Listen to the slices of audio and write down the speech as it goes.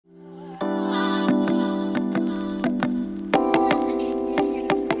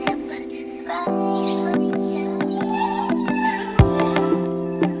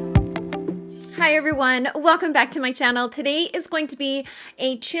everyone, welcome back to my channel. Today is going to be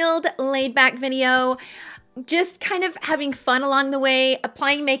a chilled, laid back video. Just kind of having fun along the way,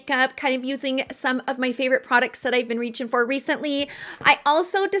 applying makeup, kind of using some of my favorite products that I've been reaching for recently. I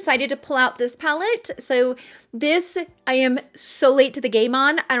also decided to pull out this palette. So this, I am so late to the game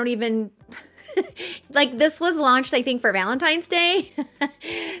on. I don't even... like this was launched, I think, for Valentine's Day,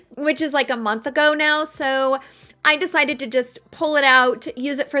 which is like a month ago now. So I decided to just pull it out,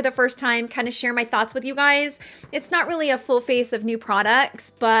 use it for the first time, kind of share my thoughts with you guys. It's not really a full face of new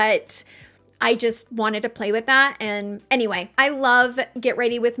products, but I just wanted to play with that. And anyway, I love Get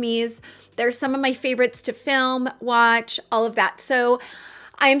Ready With Me's. They're some of my favorites to film, watch, all of that. So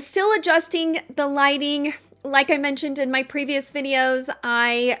I am still adjusting the lighting. Like I mentioned in my previous videos,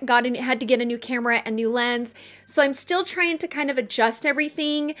 I had to get a new camera and new lens. So I'm still trying to kind of adjust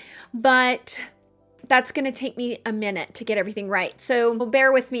everything, but that's going to take me a minute to get everything right. So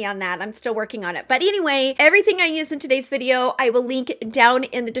bear with me on that. I'm still working on it. But anyway, everything I use in today's video, I will link down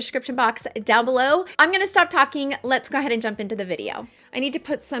in the description box down below. I'm going to stop talking. Let's go ahead and jump into the video. I need to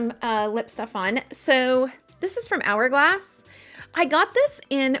put some lip stuff on. So this is from Hourglass. I got this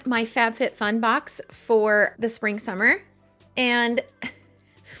in my FabFitFun box for the spring summer. And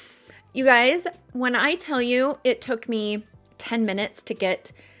you guys, when I tell you it took me 10 minutes to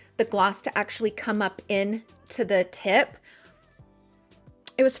get the gloss to actually come up in to the tip,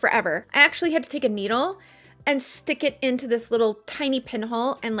 it was forever. I actually had to take a needle and stick it into this little tiny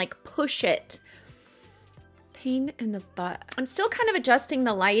pinhole and like push it. Pain in the butt. I'm still kind of adjusting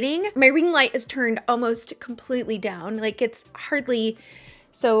the lighting. My ring light is turned almost completely down. Like it's hardly,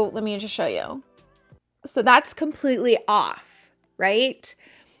 so let me just show you. So that's completely off, right?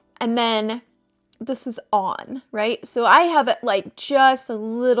 And then this is on, right? So I have it like just a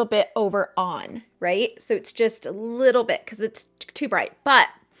little bit over on, right? So it's just a little bit because it's too bright, but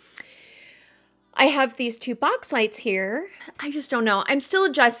I have these two box lights here. I just don't know. I'm still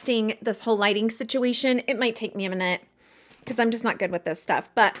adjusting this whole lighting situation. It might take me a minute because I'm just not good with this stuff,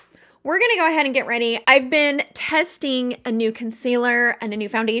 but we're going to go ahead and get ready. I've been testing a new concealer and a new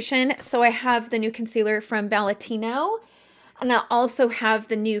foundation. So I have the new concealer from Valentino, and I also have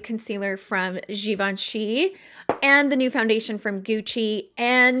the new concealer from Givenchy and the new foundation from Gucci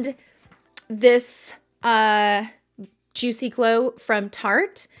and this Juicy Glow from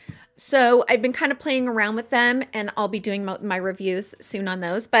Tarte. So I've been kind of playing around with them, and I'll be doing my reviews soon on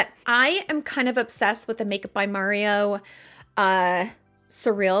those. But I am kind of obsessed with the Makeup by Mario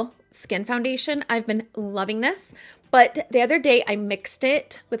Surreal Skin Foundation. I've been loving this. But the other day I mixed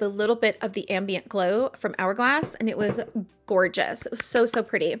it with a little bit of the Ambient Glow from Hourglass, and it was gorgeous. It was so, so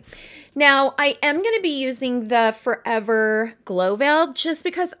pretty. Now, I am going to be using the Forever Glow Veil just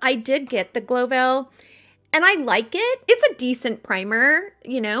because I did get the Glow Veil. And I like it. It's a decent primer,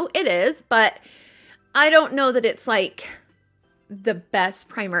 you know, it is, but I don't know that it's like the best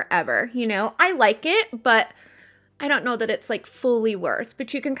primer ever, you know. I like it, but I don't know that it's like fully worth.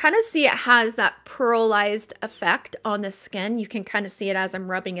 But you can kind of see it has that pearlized effect on the skin. You can kind of see it as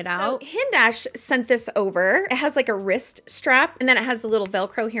I'm rubbing it out. So Hindash sent this over. It has like a wrist strap, and then it has the little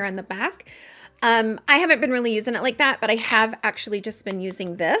Velcro here on the back. I haven't been really using it like that, but I have actually just been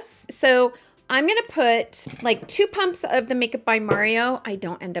using this. So I'm going to put like 2 pumps of the Makeup by Mario. I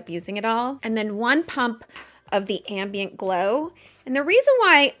don't end up using it all. And then 1 pump of the Ambient Glow. And the reason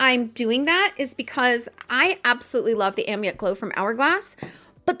why I'm doing that is because I absolutely love the Ambient Glow from Hourglass,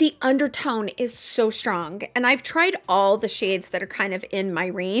 but the undertone is so strong. And I've tried all the shades that are kind of in my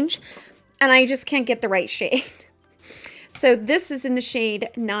range, and I just can't get the right shade. So this is in the shade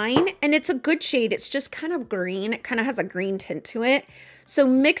 9, and it's a good shade. It's just kind of green. It kind of has a green tint to it. So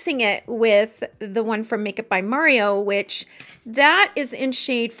mixing it with the one from Makeup by Mario, which that is in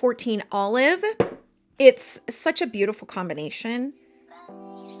shade 14 Olive. It's such a beautiful combination.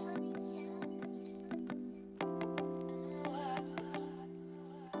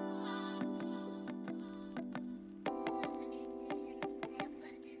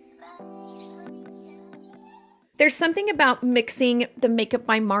 There's something about mixing the Makeup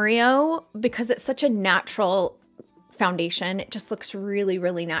by Mario because it's such a natural foundation. It just looks really,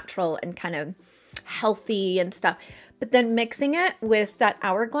 really natural and kind of healthy and stuff. But then mixing it with that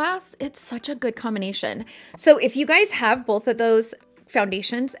Hourglass, it's such a good combination. So if you guys have both of those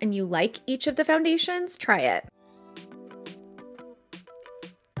foundations and you like each of the foundations, try it.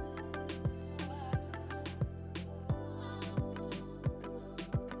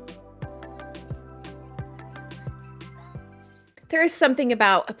 There is something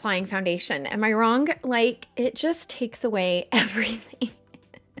about applying foundation. Am I wrong? Like, it just takes away everything.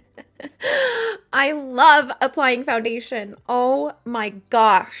 I love applying foundation. Oh my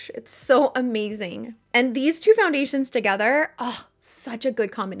gosh, it's so amazing. And these two foundations together, oh, such a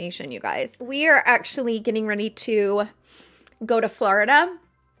good combination, you guys. We are actually getting ready to go to Florida.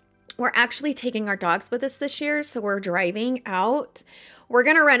 We're actually taking our dogs with us this year, so we're driving out. We're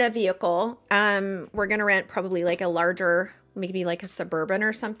gonna rent a vehicle. We're gonna rent probably like a larger, maybe like a Suburban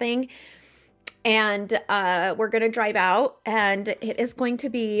or something. And we're going to drive out, and it is going to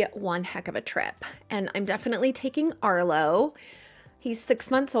be one heck of a trip. And I'm definitely taking Arlo. He's 6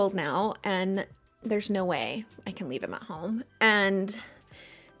 months old now, and there's no way I can leave him at home. And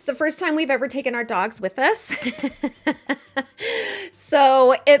it's the first time we've ever taken our dogs with us.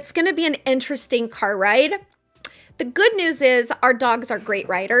 So it's going to be an interesting car ride. The good news is our dogs are great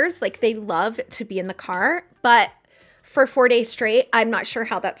riders. Like, they love to be in the car, but for 4 days straight, I'm not sure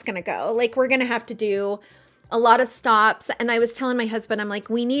how that's going to go. Like, we're going to have to do a lot of stops. And I was telling my husband, I'm like,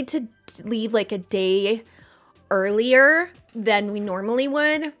 we need to leave like a day earlier than we normally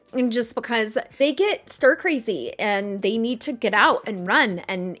would. And just because they get stir crazy and they need to get out and run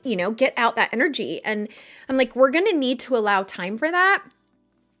and, you know, get out that energy. And I'm like, we're going to need to allow time for that.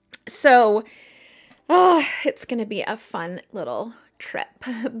 So, oh, it's going to be a fun little trip.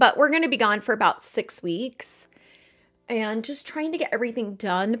 But we're going to be gone for about 6 weeks. And just trying to get everything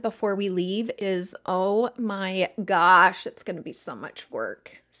done before we leave is, oh my gosh, it's going to be so much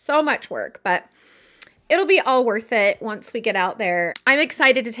work. So much work, but it'll be all worth it once we get out there. I'm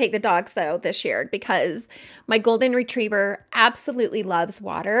excited to take the dogs though this year because my golden retriever absolutely loves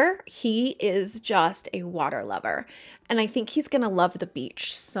water. He is just a water lover. And I think he's going to love the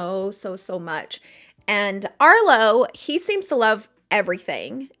beach so much. And Arlo, he seems to love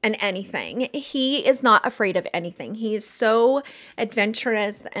everything and anything. He is not afraid of anything. He is so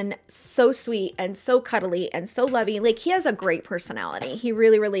adventurous and so sweet and so cuddly and so lovey. Like, he has a great personality. He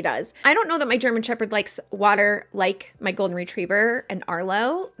really does. I don't know that my German Shepherd likes water like my golden retriever and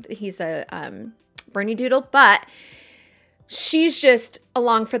Arlo. He's a Bernie Doodle, but she's just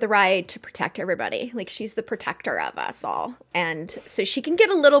along for the ride to protect everybody. Like, she's the protector of us all. And so she can get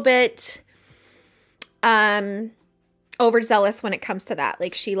a little bit overzealous when it comes to that.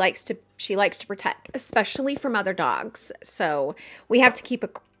 Like, she likes to protect, especially from other dogs. So we have to keep a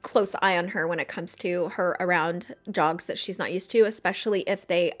close eye on her when it comes to her around dogs that she's not used to, especially if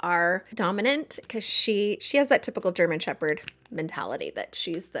they are dominant, because she has that typical German Shepherd mentality that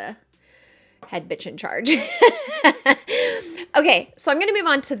she's the head bitch in charge. Okay, so I'm going to move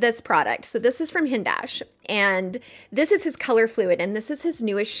on to this product. So this is from Hindash, and this is his color fluid, and this is his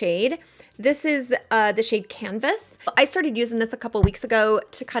newest shade. This is the shade Canvas. I started using this a couple weeks ago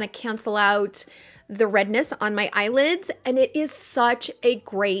to kind of cancel out the redness on my eyelids, and it is such a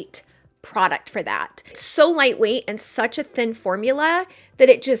great product for that. It's so lightweight and such a thin formula that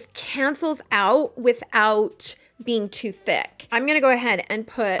it just cancels out without being too thick. I'm going to go ahead and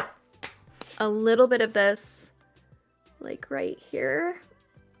put a little bit of this like right here.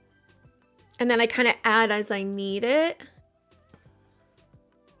 And then I kind of add as I need it.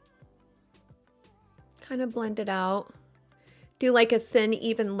 Kind of blend it out. Do like a thin,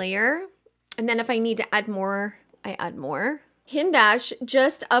 even layer. And then if I need to add more, I add more. Hindash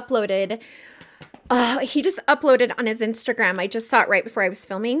just uploaded, he just uploaded on his Instagram. I just saw it right before I was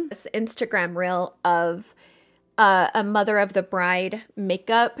filming. This Instagram reel of a mother of the bride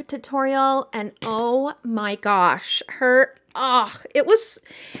makeup tutorial, and oh my gosh,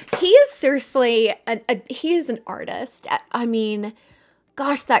 he is seriously, he is an artist. I mean,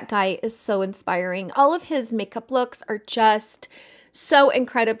 gosh, that guy is so inspiring. All of his makeup looks are just so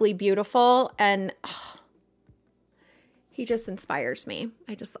incredibly beautiful, and he just inspires me.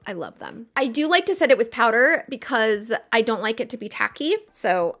 I love them. I do like to set it with powder because I don't like it to be tacky.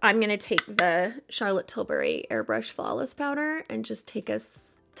 So I'm going to take the Charlotte Tilbury Airbrush Flawless Powder and just take a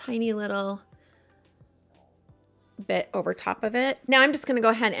tiny little bit over top of it. Now I'm just going to go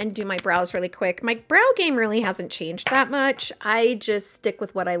ahead and do my brows really quick. My brow game really hasn't changed that much. I just stick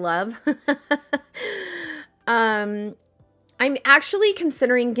with what I love. I'm actually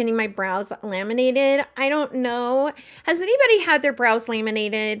considering getting my brows laminated. I don't know. Has anybody had their brows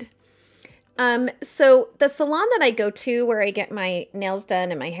laminated? So the salon that I go to where I get my nails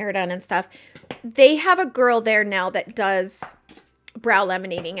done and my hair done and stuff, they have a girl there now that does brow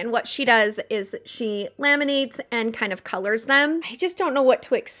laminating. And what she does is she laminates and kind of colors them. I just don't know what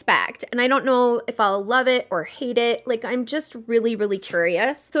to expect. And I don't know if I'll love it or hate it. Like, I'm just really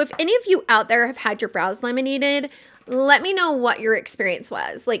curious. So if any of you out there have had your brows laminated, let me know what your experience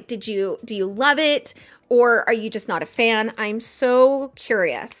was. Like, do you love it? Or are you just not a fan? I'm so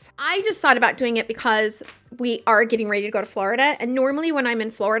curious. I just thought about doing it because we are getting ready to go to Florida. And normally when I'm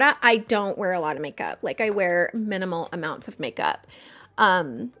in Florida, I don't wear a lot of makeup. Like I wear minimal amounts of makeup.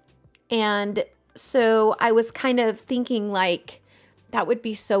 And so I was kind of thinking like that would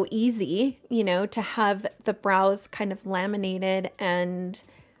be so easy, you know, to have the brows kind of laminated and,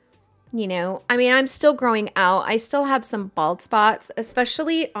 you know, I mean, I'm still growing out. I still have some bald spots,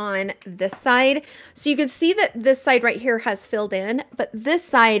 especially on this side. So you can see that this side right here has filled in, but this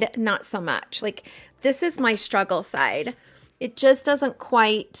side, not so much. Like this is my struggle side. It just doesn't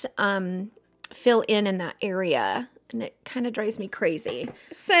quite fill in that area. And it kind of drives me crazy.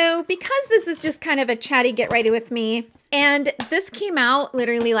 So because this is just kind of a chatty get ready with me, and this came out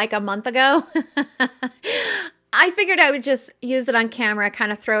literally like a month ago, I figured I would just use it on camera,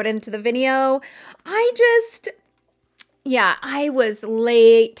 kind of throw it into the video. I was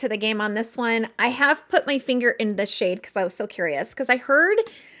late to the game on this one. I have put my finger in this shade because I was so curious, because I heard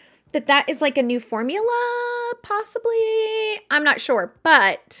that that is like a new formula, possibly. I'm not sure,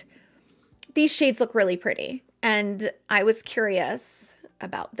 but these shades look really pretty. And I was curious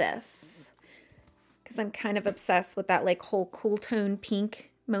about this because I'm kind of obsessed with that like whole cool tone pink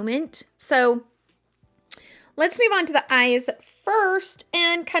moment. So let's move on to the eyes first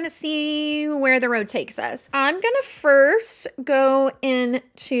and kind of see where the road takes us. I'm going to first go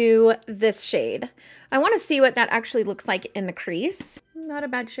into this shade. I want to see what that actually looks like in the crease. Not a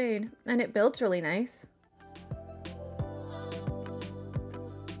bad shade, and it builds really nice.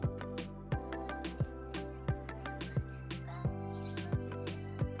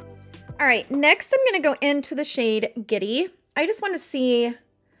 All right, next I'm going to go into the shade Giddy. I just want to see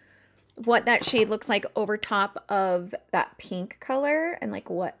what that shade looks like over top of that pink color and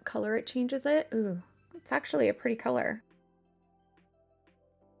like what color it changes it. Ooh, it's actually a pretty color.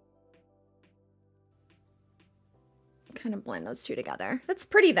 Kind of blend those two together. That's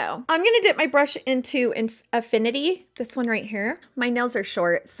pretty though. I'm going to dip my brush into Affinity, this one right here. My nails are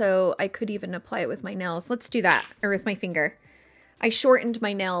short, so I could even apply it with my nails. Let's do that, or with my finger. I shortened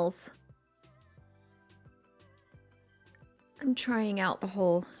my nails. I'm trying out the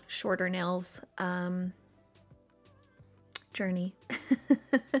whole shorter nails journey.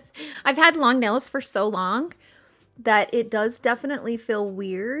 I've had long nails for so long that it does definitely feel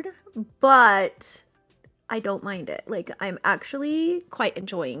weird, but I don't mind it. Like I'm actually quite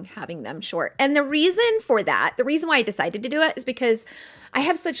enjoying having them short. And the reason for that, the reason why I decided to do it is because I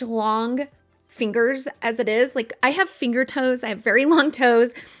have such long fingers as it is. Like I have finger toes, I have very long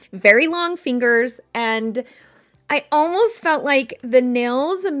toes, very long fingers, and I almost felt like the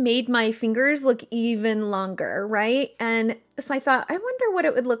nails made my fingers look even longer, right? And so I thought, I wonder what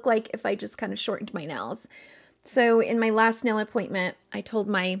it would look like if I just kind of shortened my nails. So in my last nail appointment, I told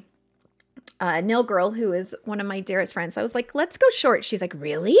my nail girl, who is one of my dearest friends, I was like, let's go short. She's like,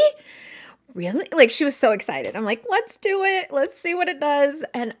 really? Really? Like she was so excited. I'm like, let's do it. Let's see what it does.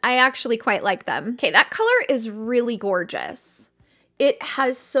 And I actually quite like them. Okay, that color is really gorgeous. It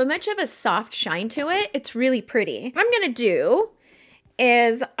has so much of a soft shine to it. It's really pretty. What I'm going to do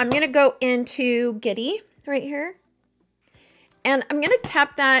is I'm going to go into Giddy right here. And I'm going to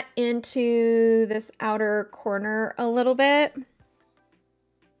tap that into this outer corner a little bit.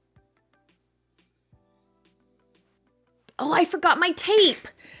 Oh, I forgot my tape.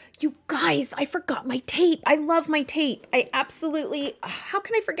 You guys, I forgot my tape. I love my tape. I absolutely, how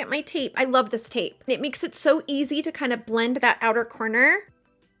can I forget my tape? I love this tape. It makes it so easy to kind of blend that outer corner.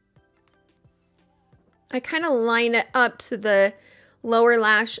 I kind of line it up to the lower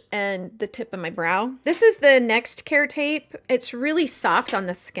lash and the tip of my brow. This is the Next Care tape. It's really soft on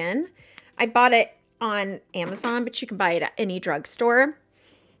the skin. I bought it on Amazon, but you can buy it at any drugstore.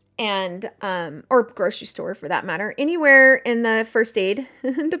 And or grocery store for that matter, anywhere in the first aid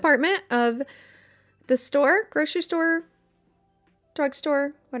department of the store, grocery store,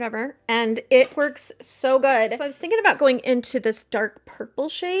 drugstore, whatever. And it works so good. So I was thinking about going into this dark purple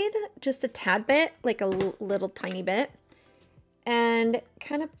shade, just a tad bit, like a little tiny bit, and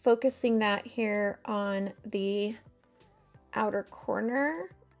kind of focusing that here on the outer corner.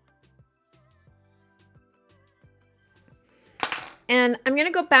 And I'm going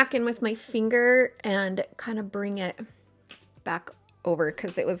to go back in with my finger and kind of bring it back over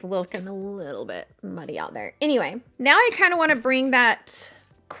because it was looking a little bit muddy out there. Anyway, now I kind of want to bring that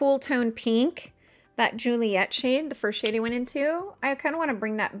cool tone pink, that Juliet shade, the first shade I went into. I kind of want to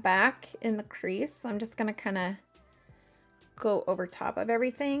bring that back in the crease. So I'm just going to kind of go over top of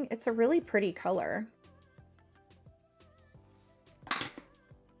everything. It's a really pretty color.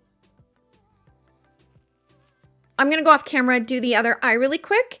 I'm going to go off camera, do the other eye really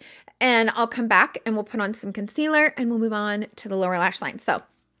quick, and I'll come back and we'll put on some concealer and we'll move on to the lower lash line. So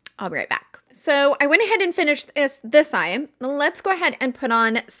I'll be right back. So I went ahead and finished this eye. Let's go ahead and put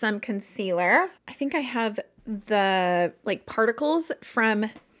on some concealer. I think I have the like particles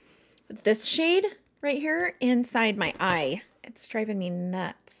from this shade right here inside my eye. It's driving me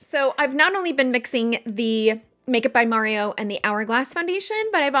nuts. So I've not only been mixing the Makeup by Mario and the Hourglass foundation,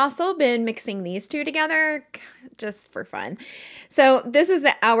 but I've also been mixing these two together just for fun. So this is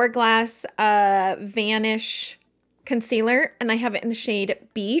the Hourglass Vanish concealer, and I have it in the shade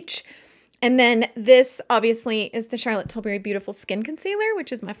Beech. And then this obviously is the Charlotte Tilbury Beautiful Skin Concealer,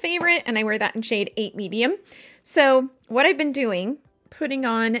 which is my favorite, and I wear that in shade 8 Medium. So what I've been doing, putting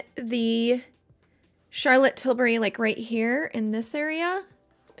on the Charlotte Tilbury like right here in this area,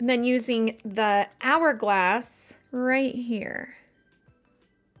 and then using the Hourglass right here.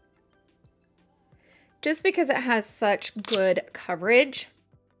 Just because it has such good coverage.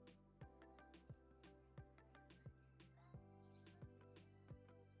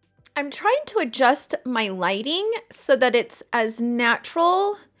 I'm trying to adjust my lighting so that it's as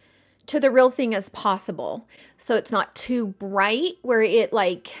natural to the real thing as possible. So it's not too bright where it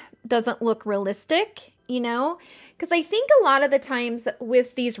like doesn't look realistic, you know? Because I think a lot of the times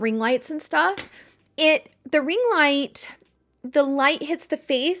with these ring lights and stuff, the ring light, the light hits the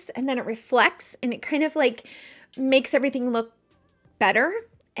face and then it reflects and it kind of like makes everything look better.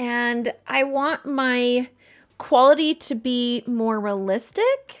 And I want my quality to be more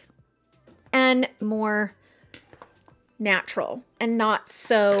realistic and more natural and not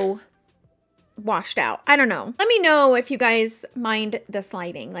so washed out. I don't know. Let me know if you guys mind this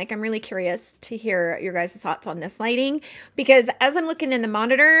lighting. Like, I'm really curious to hear your guys' thoughts on this lighting, because as I'm looking in the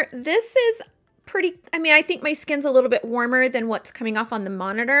monitor, this is pretty, I mean, I think my skin's a little bit warmer than what's coming off on the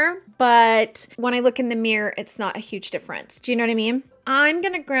monitor, but when I look in the mirror, it's not a huge difference. Do you know what I mean? I'm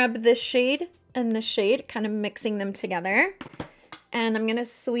gonna grab this shade and this shade, kind of mixing them together, and I'm gonna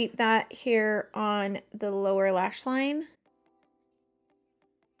sweep that here on the lower lash line.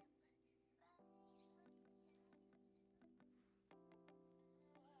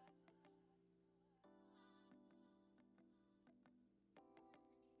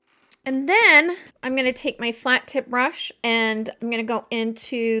 And then I'm going to take my flat tip brush and I'm going to go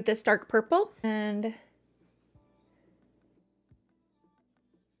into this dark purple, and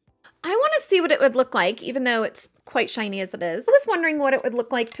I want to see what it would look like, even though it's quite shiny as it is. I was wondering what it would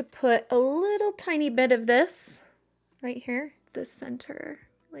look like to put a little tiny bit of this right here, the center,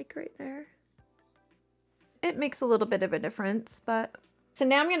 like right there. It makes a little bit of a difference, but so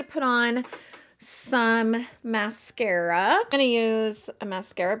now I'm going to put on some mascara. I'm going to use a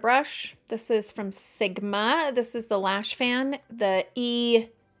mascara brush. This is from Sigma. This is the Lash Fan, the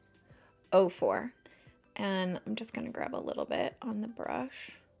E04. And I'm just going to grab a little bit on the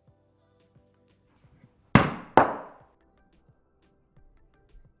brush.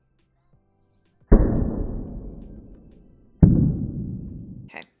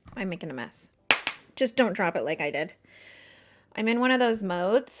 Okay, I'm making a mess. Just don't drop it like I did. I'm in one of those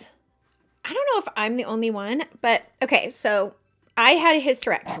modes. I don't know if I'm the only one, but okay, so I had a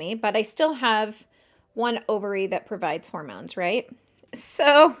hysterectomy, but I still have one ovary that provides hormones, right?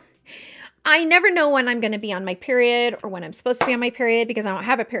 So I never know when I'm going to be on my period or when I'm supposed to be on my period because I don't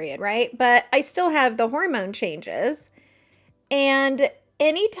have a period, right? But I still have the hormone changes. And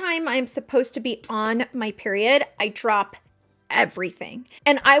anytime I'm supposed to be on my period, I drop everything.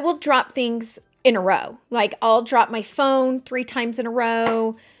 And I will drop things in a row. Like, I'll drop my phone 3 times in a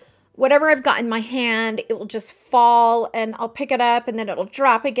row. Whatever I've got in my hand, it will just fall, and I'll pick it up and then it'll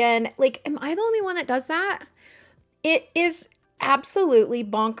drop again. Like, am I the only one that does that? It is absolutely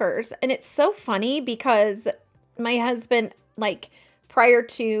bonkers. And it's so funny because my husband, like, prior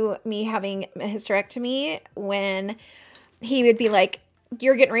to me having a hysterectomy, when he would be like,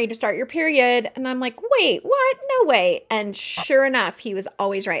 "You're getting ready to start your period." And I'm like, "Wait, what? No way." And sure enough, he was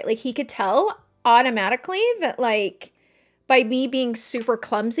always right. Like, he could tell automatically that, like, by me being super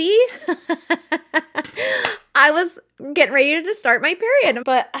clumsy, I was getting ready to start my period.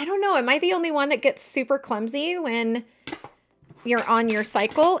 But I don't know. Am I the only one that gets super clumsy when you're on your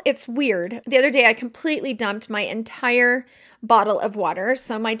cycle? It's weird. The other day, I completely dumped my entire bottle of water.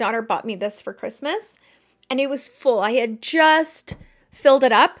 So my daughter bought me this for Christmas, and it was full. I had just filled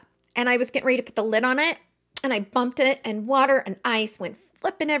it up, and I was getting ready to put the lid on it, and I bumped it, and water and ice went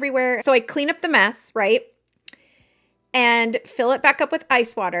flipping everywhere. So I clean up the mess, right? And fill it back up with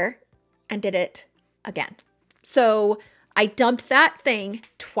ice water and did it again. So I dumped that thing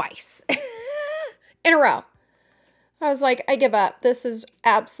twice in a row. I was like, I give up. This is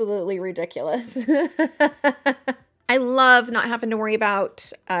absolutely ridiculous. I love not having to worry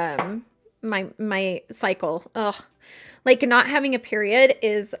about my cycle. Ugh. Like not having a period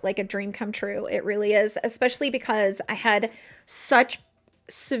is like a dream come true. It really is, especially because I had such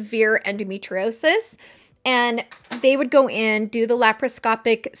severe endometriosis, and they would go in, do the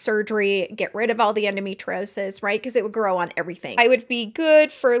laparoscopic surgery, get rid of all the endometriosis, right? Because it would grow on everything. I would be good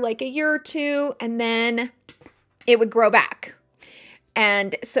for like a year or two, and then it would grow back.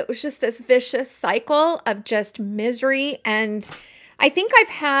 And so it was just this vicious cycle of just misery. And I think I've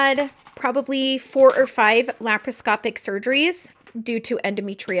had probably 4 or 5 laparoscopic surgeries due to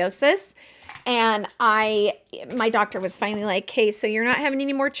endometriosis. And my doctor was finally like, hey, so you're not having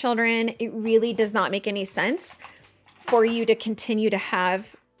any more children. It really does not make any sense for you to continue to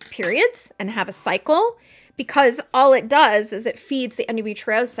have periods and have a cycle, because all it does is it feeds the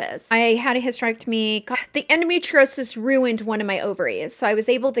endometriosis. I had a hysterectomy. God, the endometriosis ruined one of my ovaries. So I was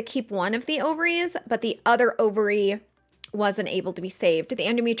able to keep one of the ovaries, but the other ovary wasn't able to be saved. The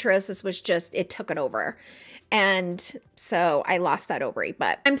endometriosis was just, it took it over. And so I lost that ovary,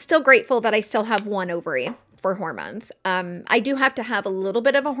 but I'm still grateful that I still have one ovary for hormones. I do have to have a little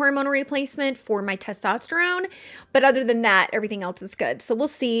bit of a hormone replacement for my testosterone, but other than that, everything else is good. So we'll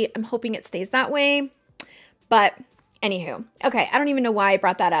see. I'm hoping it stays that way. But anywho, okay, I don't even know why I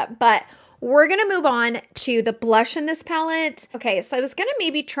brought that up, but we're going to move on to the blush in this palette. Okay, so I was going to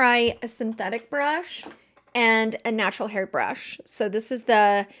maybe try a synthetic brush and a natural hair brush. So this is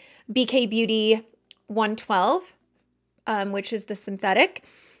the BK Beauty 112, which is the synthetic.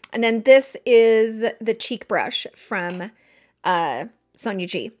 And then this is the cheek brush from Sonia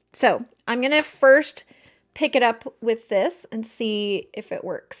G. So I'm going to first pick it up with this and see if it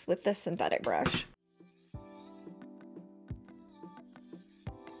works with this synthetic brush.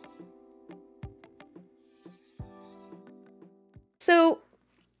 So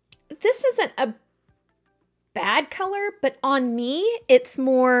this isn't a bad color, but on me, it's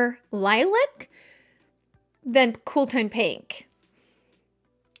more lilac than cool tone pink.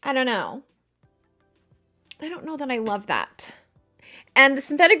 I don't know. I don't know that I love that. And the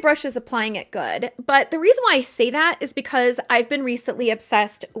synthetic brush is applying it good. But the reason why I say that is because I've been recently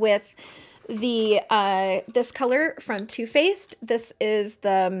obsessed with the this color from Too Faced. This is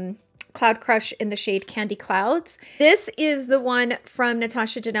the Cloud Crush in the shade Candy Clouds. This is the one from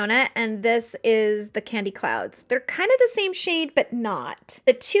Natasha Denona, and this is the Candy Clouds. They're kind of the same shade, but not.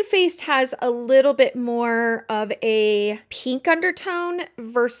 The Too Faced has a little bit more of a pink undertone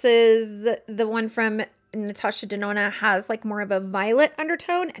versus the one from Natasha Denona has like more of a violet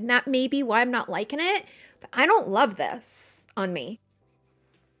undertone, and that may be why I'm not liking it, but I don't love this on me.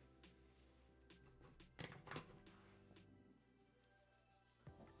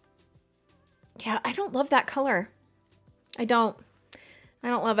 Yeah, I don't love that color. I don't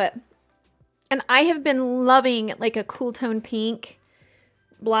love it. And I have been loving like a cool tone pink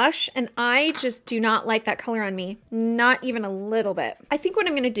blush, and I just do not like that color on me. Not even a little bit. I think what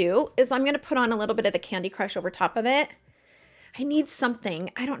I'm going to do is I'm going to put on a little bit of the Candy Crush over top of it. I need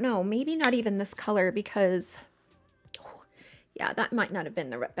something. I don't know. Maybe not even this color because, oh, yeah, that might not have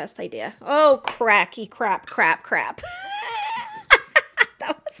been the best idea. Oh, cracky crap.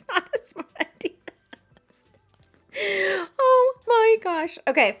 That was not a smart idea. Oh my gosh.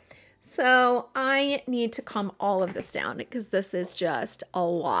 Okay, so I need to calm all of this down because this is just a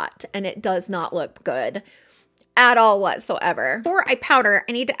lot and it does not look good at all whatsoever. Before I powder,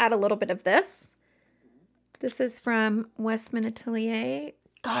 I need to add a little bit of this. This is from Westman Atelier.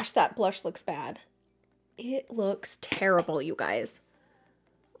 Gosh, that blush looks bad. It looks terrible, you guys.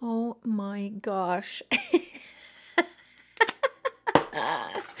 Oh my gosh.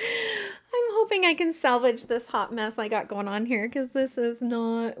 I'm hoping I can salvage this hot mess I got going on here because this is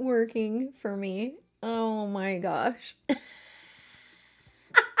not working for me. Oh my gosh.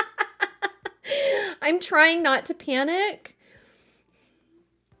 I'm trying not to panic.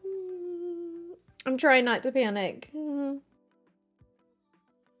 I'm trying not to panic. I'm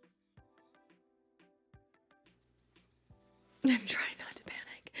trying not to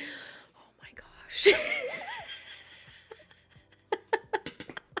panic. Oh my gosh.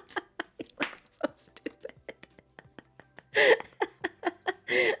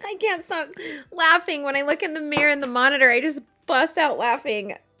 I can't stop laughing. When I look in the mirror in the monitor, I just bust out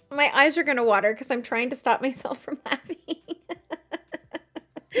laughing. My eyes are gonna water because I'm trying to stop myself from laughing.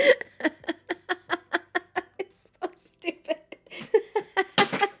 It's so stupid.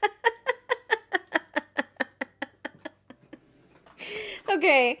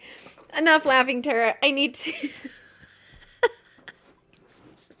 Okay, enough laughing, Tara. I need to...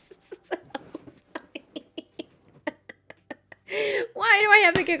 Why do I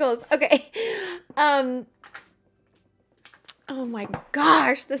have the giggles? Okay. Oh my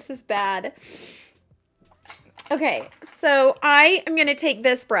gosh, this is bad. Okay, so I am going to take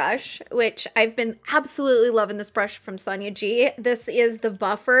this brush, which I've been absolutely loving this brush from Sonia G. This is the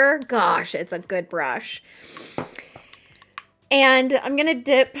Buffer. Gosh, it's a good brush. And I'm going to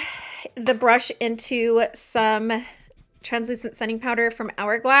dip the brush into some translucent setting powder from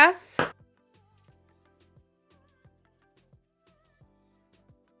Hourglass.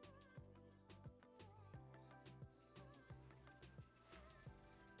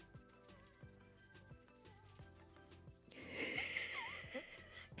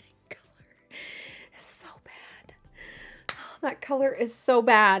 That color is so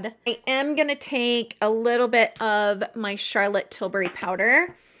bad. I am going to take a little bit of my Charlotte Tilbury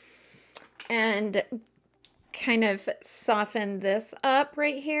powder and kind of soften this up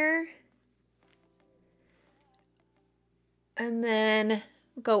right here. And then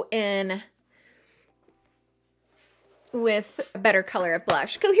go in with a better color of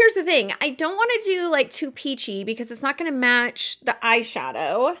blush. So here's the thing. I don't want to do like too peachy because it's not going to match the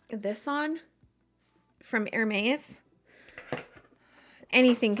eyeshadow. This on from Hermes.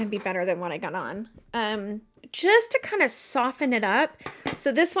 Anything can be better than what I got on. Just to kind of soften it up.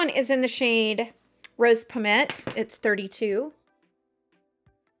 So this one is in the shade Rose Pommette. It's 32.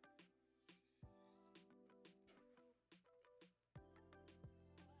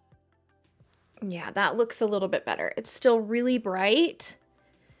 Yeah, that looks a little bit better. It's still really bright.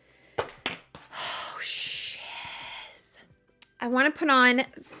 Oh, shiz. I want to put on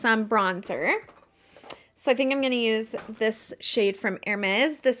some bronzer. So I think I'm going to use this shade from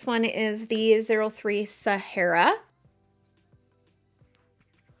Hermes. This one is the 03 Sahara.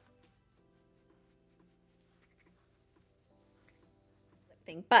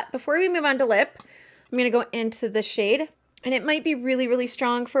 But before we move on to lip, I'm going to go into the shade. And it might be really, really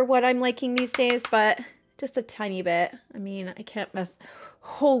strong for what I'm liking these days, but just a tiny bit. I mean, I can't mess.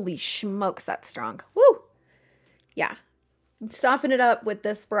 Holy smokes, that's strong. Woo! Yeah. Soften it up with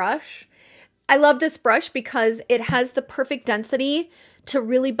this brush. I love this brush because it has the perfect density to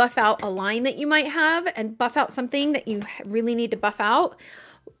really buff out a line that you might have and buff out something that you really need to buff out.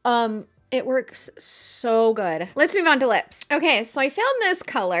 It works so good. Let's move on to lips. Okay, so I found this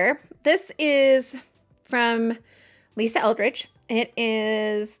color. This is from Lisa Eldridge. It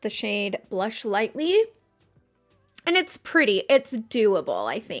is the shade Blush Lightly. And it's pretty. It's doable,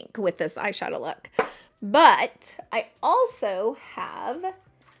 I think, with this eyeshadow look. But I also have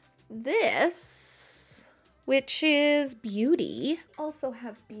this, which is Beauty. Also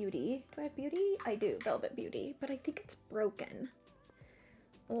have Beauty. Do I have Beauty? I do, Velvet Beauty, but I think it's broken.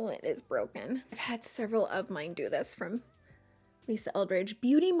 Oh, it is broken. I've had several of mine do this from Lisa Eldridge.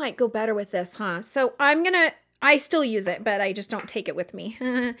 Beauty might go better with this, huh? So I still use it, but I just don't take it with me.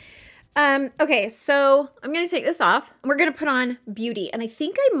 Okay, so I'm gonna take this off and we're gonna put on Beauty. And I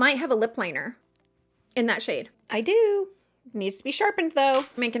think I might have a lip liner in that shade. I do. Needs to be sharpened though. I'm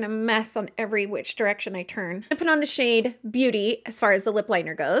making a mess on every which direction I turn. I put on the shade Beauty as far as the lip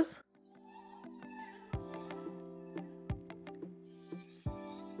liner goes.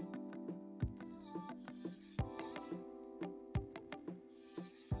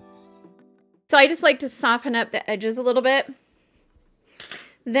 So I just like to soften up the edges a little bit.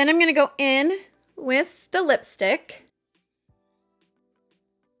 Then I'm gonna go in with the lipstick.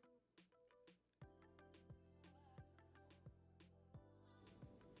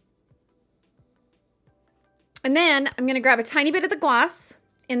 And then I'm going to grab a tiny bit of the gloss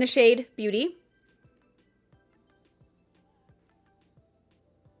in the shade Beauty.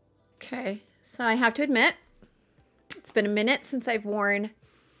 Okay, so I have to admit, it's been a minute since I've worn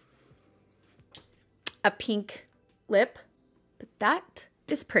a pink lip, but that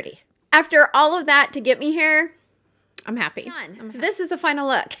is pretty. After all of that to get me here, I'm happy. This is the final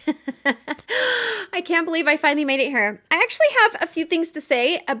look. I can't believe I finally made it here. I actually have a few things to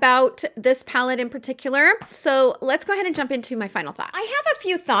say about this palette in particular. So let's go ahead and jump into my final thoughts. I have a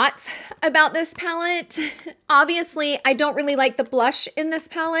few thoughts about this palette. Obviously, I don't really like the blush in this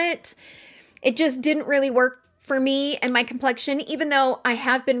palette. It just didn't really work for me and my complexion, even though I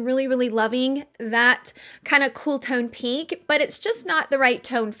have been really, really loving that kind of cool tone pink, but it's just not the right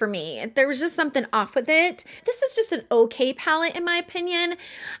tone for me. There was just something off with it. This is just an okay palette in my opinion.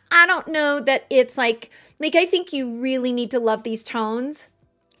 I don't know that it's like I think you really need to love these tones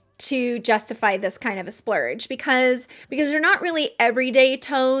to justify this kind of a splurge because they're not really everyday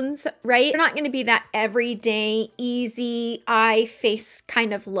tones, right? They're not going to be that everyday, easy eye face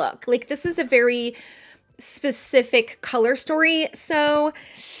kind of look. Like this is a very specific color story. So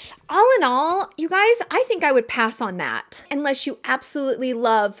All in all, you guys, I think I would pass on that unless you absolutely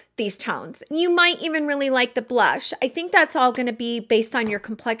love these tones. You might even really like the blush. I think that's all going to be based on your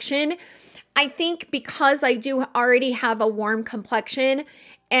complexion. I think because I do already have a warm complexion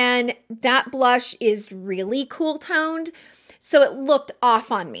and that blush is really cool toned, so it looked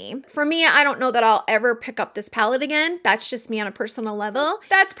off on me. For me, I don't know that I'll ever pick up this palette again. That's just me on a personal level.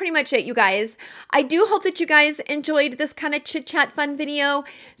 That's pretty much it, you guys. I do hope that you guys enjoyed this kind of chit chat fun video.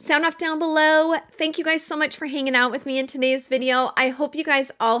 Sound off down below. Thank you guys so much for hanging out with me in today's video. I hope you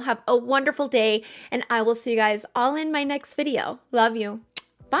guys all have a wonderful day, and I will see you guys all in my next video. Love you.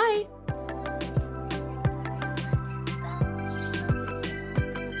 Bye.